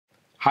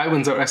Hi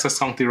Windsor, Essex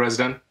County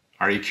resident.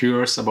 Are you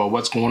curious about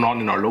what's going on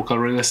in our local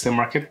real estate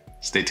market?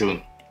 Stay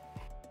tuned.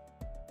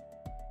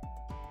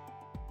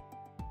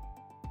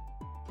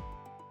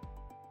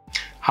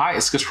 Hi,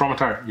 it's Kris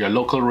Ramotar, your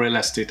local real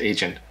estate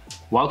agent.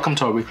 Welcome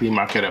to our weekly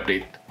market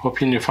update. Hope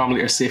you and your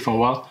family are safe and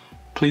well.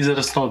 Please let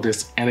us know if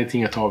there's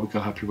anything at all we can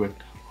help you with.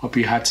 Hope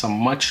you had some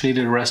much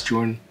needed rest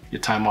during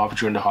your time off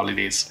during the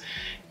holidays.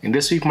 In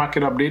this week's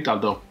market update, I'll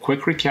do a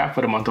quick recap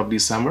for the month of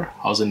December.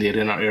 How's the data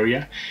in our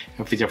area?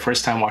 If it's your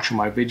first time watching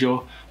my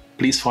video,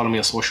 please follow me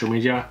on social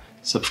media,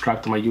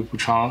 subscribe to my YouTube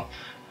channel,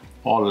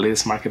 all the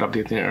latest market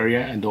updates in the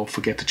area, and don't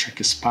forget to check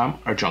your spam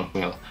or junk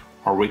mail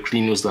or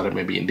weekly newsletter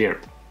may be in there.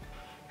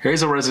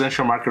 Here's a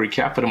residential market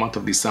recap for the month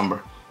of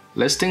December.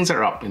 Listings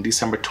are up. In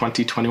December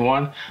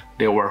 2021,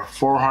 there were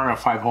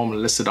 405 homes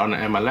listed on the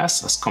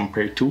MLS as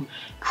compared to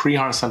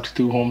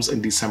 372 homes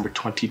in December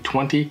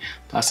 2020.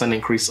 That's an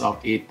increase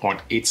of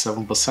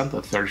 8.87%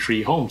 at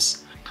 33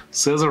 homes.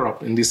 Sales are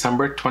up. In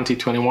December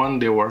 2021,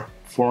 there were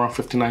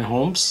 459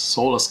 homes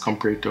sold as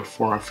compared to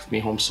 450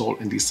 homes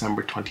sold in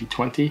December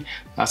 2020.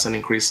 That's an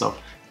increase of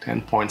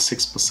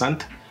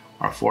 10.6%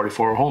 or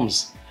 44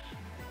 homes.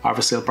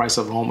 Average sale price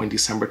of a home in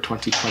December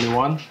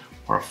 2021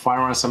 were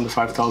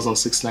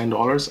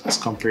 $575,069 as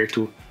compared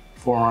to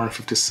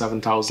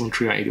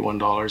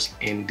 $457,381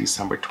 in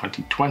December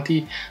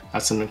 2020.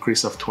 That's an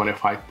increase of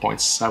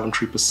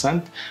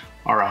 25.73%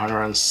 or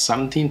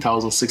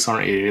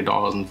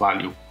 $117,688 in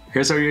value.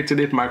 Here's our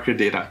year-to-date market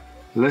data.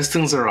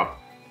 Listings are up.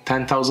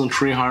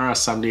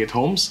 10,378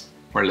 homes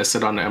were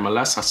listed on the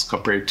MLS as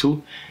compared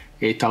to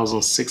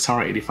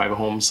 8,685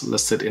 homes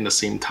listed in the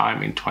same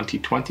time in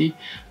 2020.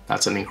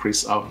 That's an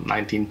increase of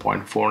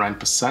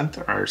 19.49%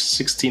 or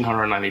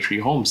 1,693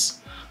 homes.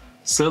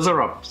 Sales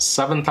are up.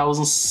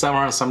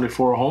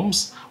 7,774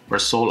 homes were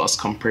sold as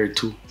compared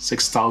to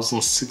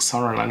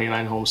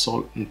 6,699 homes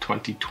sold in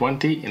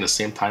 2020 in the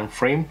same time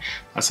frame.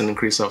 That's an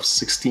increase of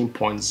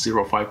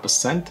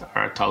 16.05%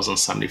 or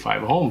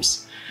 1,075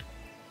 homes.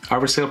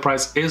 Average sale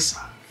price is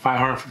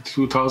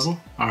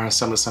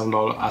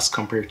 $552,177 as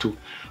compared to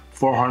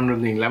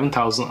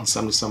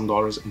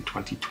 $411,077 in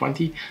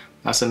 2020.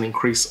 That's an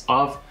increase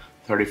of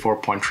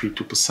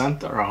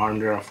 34.32% or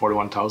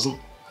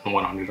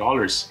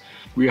 $141,100.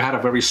 We had a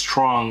very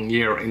strong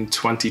year in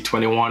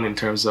 2021 in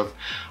terms of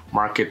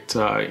market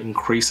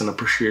increase and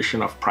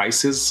appreciation of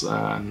prices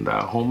and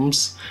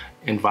homes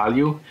in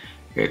value.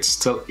 It's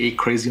still a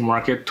crazy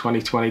market.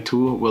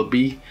 2022 will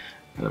be.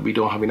 We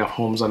don't have enough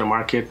homes on the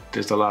market.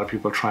 There's a lot of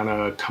people trying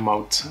to come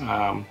out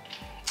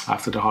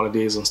after the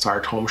holidays and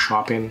start home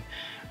shopping.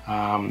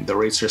 The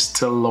rates are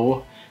still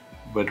low,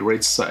 but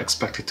rates are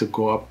expected to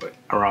go up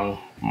around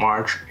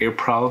March,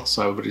 April.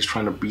 So everybody's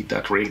trying to beat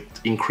that rate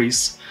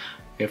increase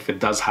if it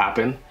does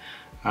happen.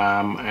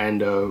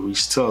 We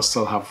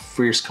still have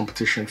fierce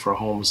competition for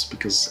homes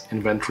because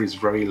inventory is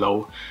very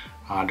low.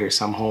 There's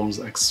some homes,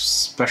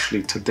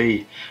 especially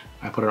today,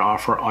 I put an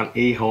offer on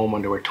a home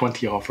and there were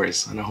 20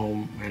 offers on a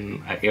home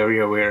in an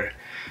area where,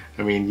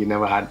 you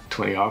never had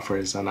 20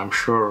 offers, and I'm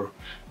sure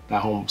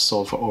that home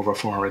sold for over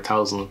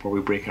 400,000 before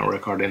we break a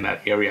record in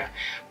that area.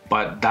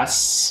 But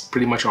that's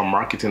pretty much our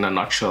market in a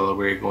nutshell.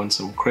 We're going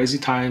some crazy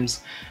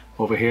times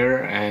over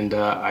here, and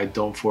I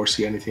don't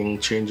foresee anything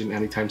changing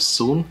anytime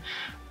soon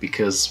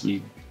because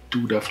we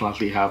do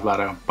definitely have a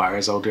lot of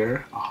buyers out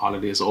there.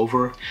 Holiday is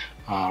over,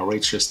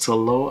 rates are still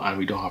low, and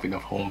we don't have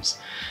enough homes.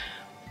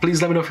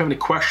 Please let me know if you have any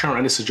question or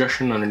any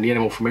suggestion or need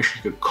any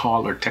information. You could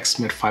call or text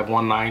me at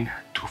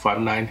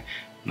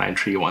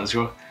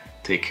 519-259-9310.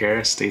 Take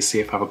care, stay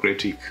safe, have a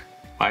great week.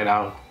 Bye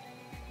now.